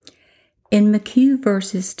In McHugh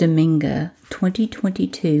v. Dominga,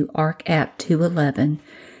 2022 Arc. App. 211,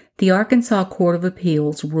 the Arkansas Court of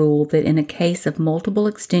Appeals ruled that in a case of multiple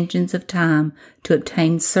extensions of time to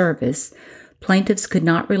obtain service, plaintiffs could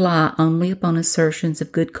not rely only upon assertions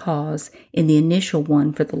of good cause in the initial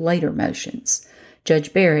one for the later motions.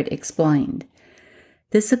 Judge Barrett explained.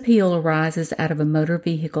 This appeal arises out of a motor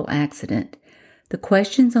vehicle accident. The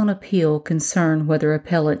questions on appeal concern whether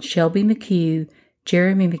appellants Shelby McHugh,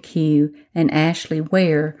 Jeremy McHugh, and Ashley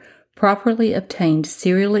Ware properly obtained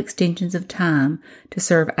serial extensions of time to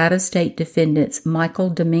serve out-of-state defendants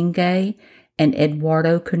Michael Domingue and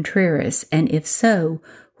Eduardo Contreras, and if so,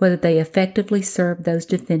 whether they effectively served those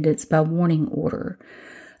defendants by warning order.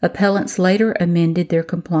 Appellants later amended their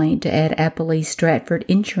complaint to add Appalachia Stratford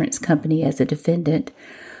Insurance Company as a defendant,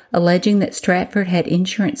 alleging that Stratford had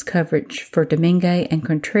insurance coverage for Domingue and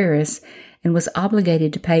Contreras and was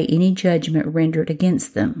obligated to pay any judgment rendered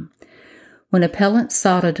against them. When appellants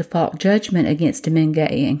sought a default judgment against Domingue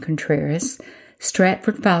and Contreras,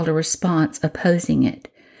 Stratford filed a response opposing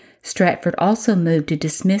it. Stratford also moved to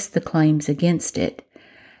dismiss the claims against it.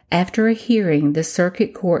 After a hearing, the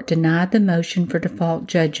circuit court denied the motion for default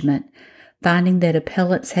judgment, finding that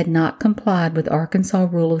appellants had not complied with Arkansas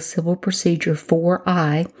Rule of Civil Procedure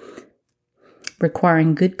 4I,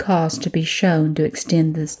 requiring good cause to be shown to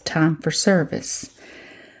extend the time for service.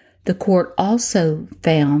 The court also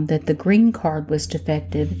found that the green card was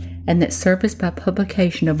defective and that service by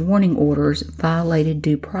publication of warning orders violated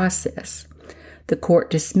due process. The court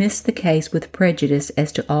dismissed the case with prejudice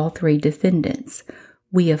as to all three defendants.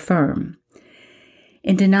 We affirm.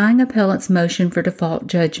 In denying appellants' motion for default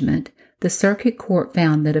judgment, the circuit court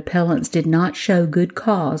found that appellants did not show good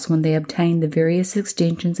cause when they obtained the various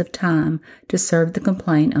extensions of time to serve the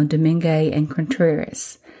complaint on Domingue and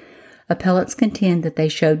Contreras. Appellants contend that they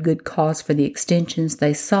showed good cause for the extensions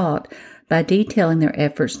they sought by detailing their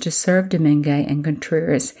efforts to serve Domingue and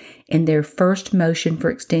Contreras in their first motion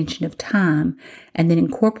for extension of time and then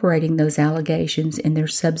incorporating those allegations in their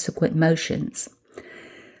subsequent motions.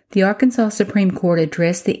 The Arkansas Supreme Court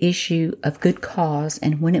addressed the issue of good cause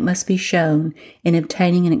and when it must be shown in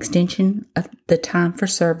obtaining an extension of the time for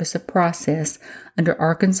service of process under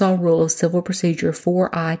Arkansas Rule of Civil Procedure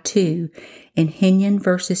 4I-2 in Henyon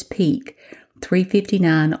v. Peak,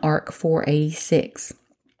 359 Arc. 486.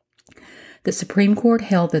 The Supreme Court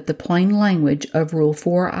held that the plain language of Rule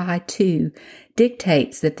 4I-2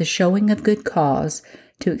 dictates that the showing of good cause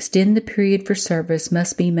to extend the period for service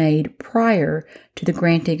must be made prior to the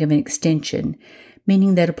granting of an extension,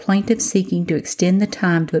 meaning that a plaintiff seeking to extend the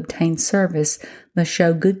time to obtain service must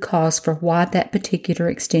show good cause for why that particular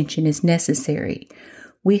extension is necessary.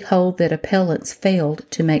 We hold that appellants failed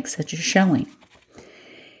to make such a showing.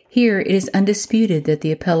 Here, it is undisputed that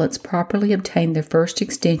the appellants properly obtained their first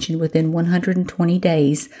extension within 120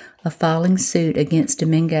 days of filing suit against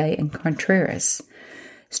Domingue and Contreras.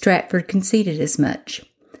 Stratford conceded as much.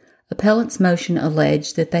 Appellant's motion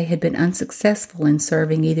alleged that they had been unsuccessful in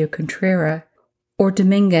serving either Contreras or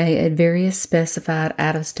Domingue at various specified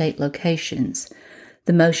out-of-state locations.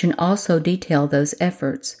 The motion also detailed those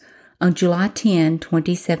efforts. On July 10,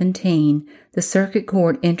 2017, the Circuit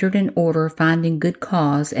Court entered an order finding good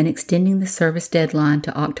cause and extending the service deadline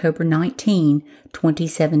to October 19,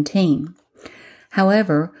 2017.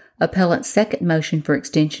 However, appellant's second motion for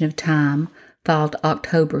extension of time, filed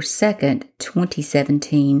October 2,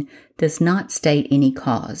 2017, does not state any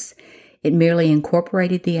cause. It merely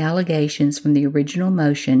incorporated the allegations from the original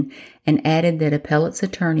motion and added that appellant's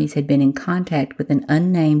attorneys had been in contact with an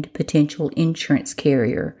unnamed potential insurance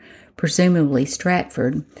carrier, presumably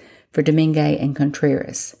Stratford, for Domingue and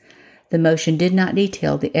Contreras. The motion did not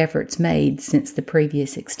detail the efforts made since the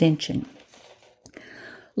previous extension.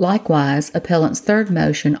 Likewise, appellant's third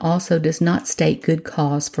motion also does not state good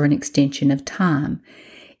cause for an extension of time.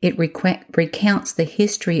 It recounts the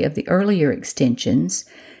history of the earlier extensions,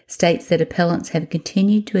 states that appellants have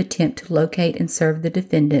continued to attempt to locate and serve the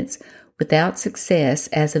defendants without success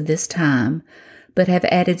as of this time, but have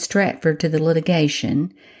added Stratford to the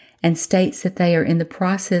litigation, and states that they are in the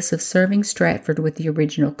process of serving Stratford with the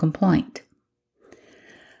original complaint.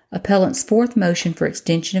 Appellant's fourth motion for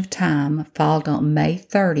extension of time, filed on May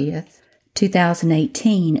 30,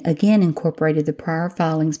 2018, again incorporated the prior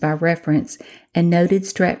filings by reference and noted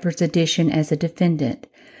Stratford's addition as a defendant.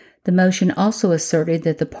 The motion also asserted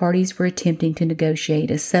that the parties were attempting to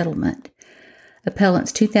negotiate a settlement.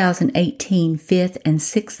 Appellant's 2018 fifth and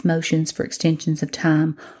sixth motions for extensions of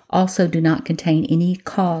time also do not contain any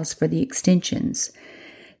cause for the extensions.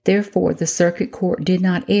 Therefore, the Circuit Court did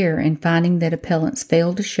not err in finding that appellants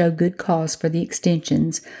failed to show good cause for the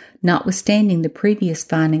extensions, notwithstanding the previous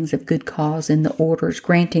findings of good cause in the orders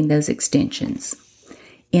granting those extensions.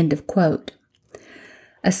 End of quote.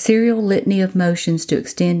 A serial litany of motions to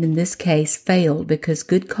extend in this case failed because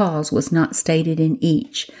good cause was not stated in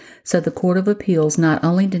each, so the Court of Appeals not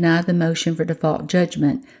only denied the motion for default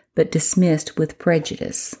judgment, but dismissed with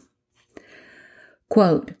prejudice.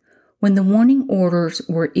 Quote, when the warning orders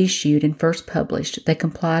were issued and first published, they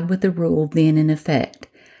complied with the rule then in effect.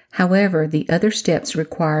 However, the other steps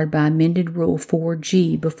required by amended Rule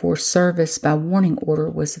 4G before service by warning order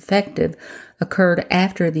was effective occurred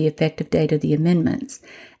after the effective date of the amendments,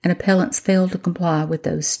 and appellants failed to comply with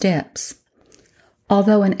those steps.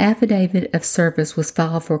 Although an affidavit of service was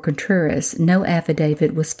filed for Contreras, no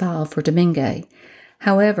affidavit was filed for Domingue.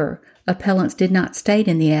 However, appellants did not state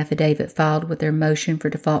in the affidavit filed with their motion for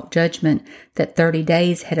default judgment that 30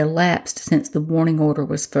 days had elapsed since the warning order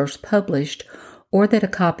was first published, or that a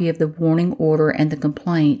copy of the warning order and the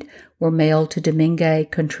complaint were mailed to Domingue,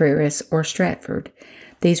 Contreras, or Stratford.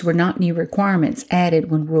 These were not new requirements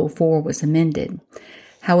added when Rule 4 was amended.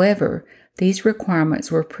 However, these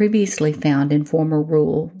requirements were previously found in former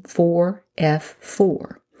Rule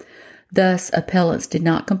 4F4. Thus, appellants did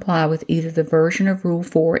not comply with either the version of Rule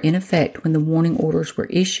 4 in effect when the warning orders were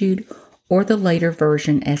issued or the later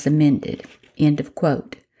version as amended. End of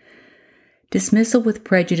quote. Dismissal with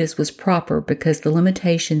prejudice was proper because the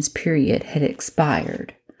limitations period had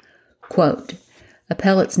expired. Quote,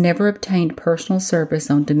 appellants never obtained personal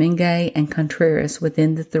service on Domingue and Contreras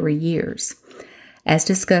within the 3 years. As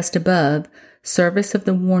discussed above, service of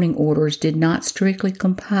the warning orders did not strictly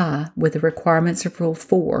comply with the requirements of Rule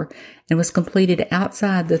 4 and was completed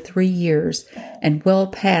outside the 3 years and well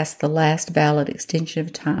past the last valid extension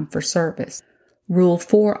of time for service. Rule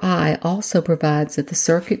 4I also provides that the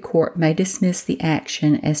Circuit Court may dismiss the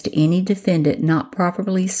action as to any defendant not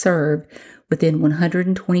properly served within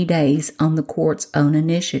 120 days on the court's own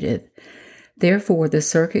initiative. Therefore, the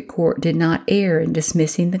Circuit Court did not err in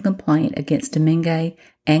dismissing the complaint against Domingue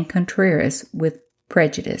and Contreras with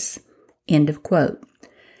prejudice. End of quote.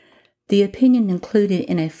 The opinion included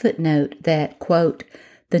in a footnote that, quote,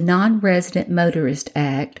 the Non-Resident Motorist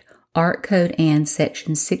Act, Art Code Ann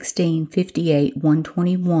Section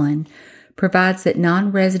 1658-121, provides that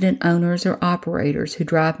non-resident owners or operators who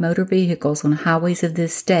drive motor vehicles on highways of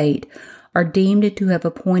this state are deemed to have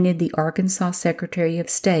appointed the Arkansas Secretary of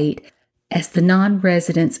State as the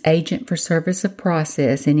non-resident's agent for service of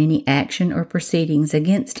process in any action or proceedings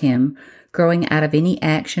against him growing out of any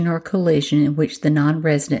action or collision in which the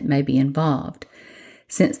non-resident may be involved.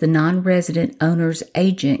 Since the non-resident owner's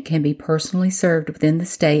agent can be personally served within the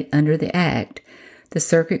state under the Act, the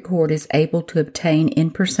Circuit Court is able to obtain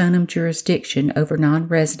in personam jurisdiction over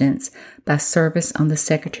non-residents by service on the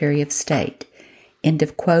Secretary of State. End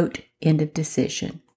of quote, end of decision.